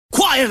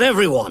Quiet,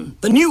 everyone.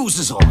 The news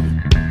is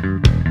on.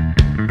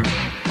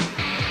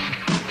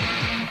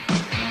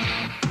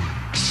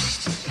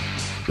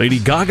 Lady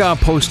Gaga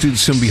posted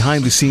some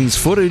behind-the-scenes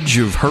footage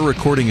of her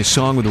recording a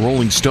song with the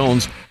Rolling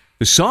Stones.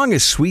 The song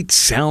is Sweet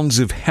Sounds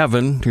of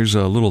Heaven. Here's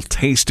a little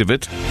taste of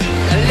it.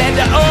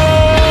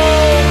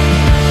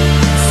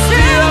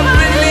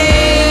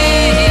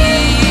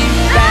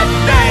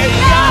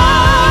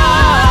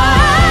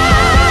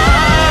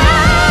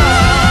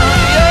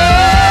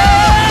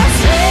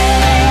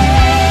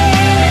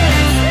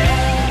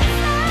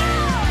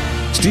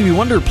 Stevie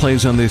Wonder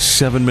plays on this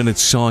 7-minute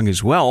song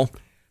as well.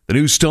 The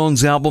new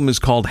Stones album is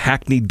called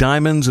Hackney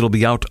Diamonds. It'll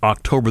be out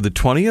October the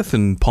 20th,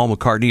 and Paul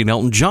McCartney and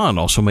Elton John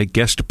also make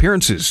guest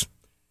appearances.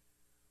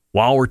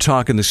 While we're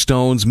talking the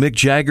Stones, Mick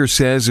Jagger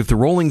says if the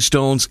Rolling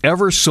Stones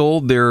ever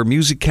sold their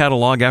music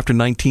catalog after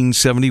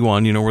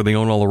 1971, where they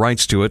own all the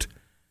rights to it,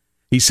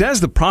 he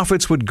says the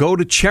profits would go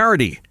to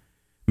charity.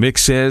 Mick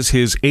says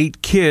his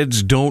 8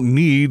 kids don't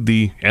need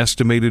the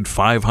estimated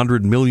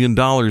 $500 million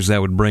that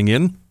would bring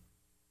in.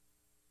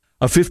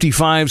 A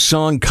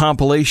 55-song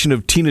compilation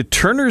of Tina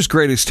Turner's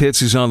greatest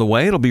hits is on the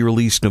way. It'll be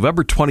released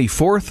November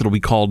 24th. It'll be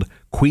called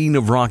Queen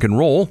of Rock and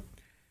Roll.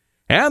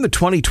 And the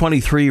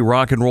 2023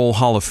 Rock and Roll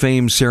Hall of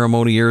Fame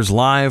ceremony airs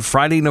live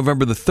Friday,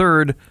 November the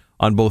 3rd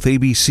on both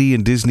ABC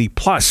and Disney+.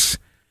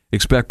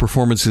 Expect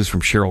performances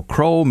from Sheryl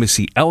Crow,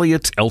 Missy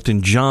Elliott,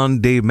 Elton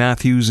John, Dave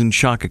Matthews, and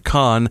Chaka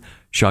Khan.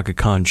 Chaka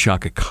Khan,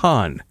 Chaka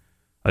Khan.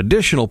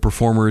 Additional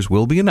performers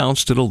will be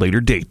announced at a later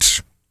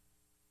date.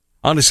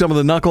 On to some of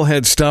the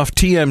knucklehead stuff.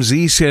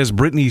 TMZ says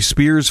Britney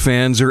Spears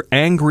fans are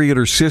angry at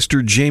her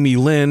sister Jamie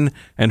Lynn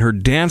and her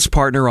dance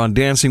partner on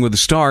Dancing with the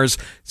Stars.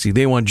 See,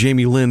 they want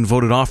Jamie Lynn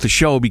voted off the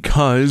show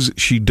because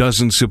she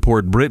doesn't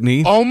support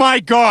Britney. Oh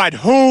my God,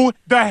 who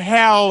the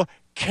hell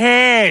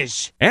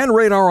cares? And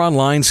Radar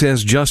Online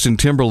says Justin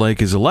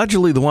Timberlake is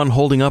allegedly the one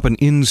holding up an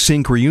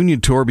NSYNC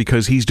reunion tour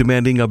because he's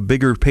demanding a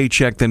bigger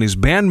paycheck than his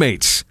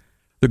bandmates.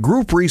 The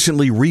group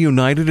recently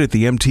reunited at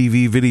the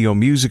MTV Video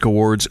Music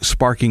Awards,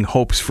 sparking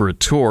hopes for a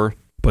tour.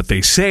 But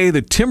they say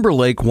that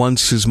Timberlake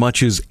wants as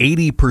much as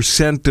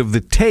 80% of the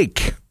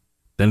take.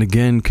 Then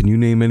again, can you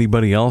name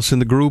anybody else in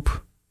the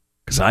group?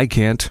 Because I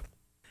can't.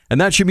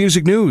 And that's your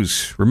music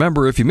news.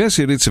 Remember, if you miss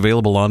it, it's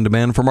available on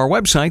demand from our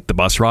website,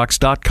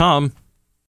 thebusrocks.com.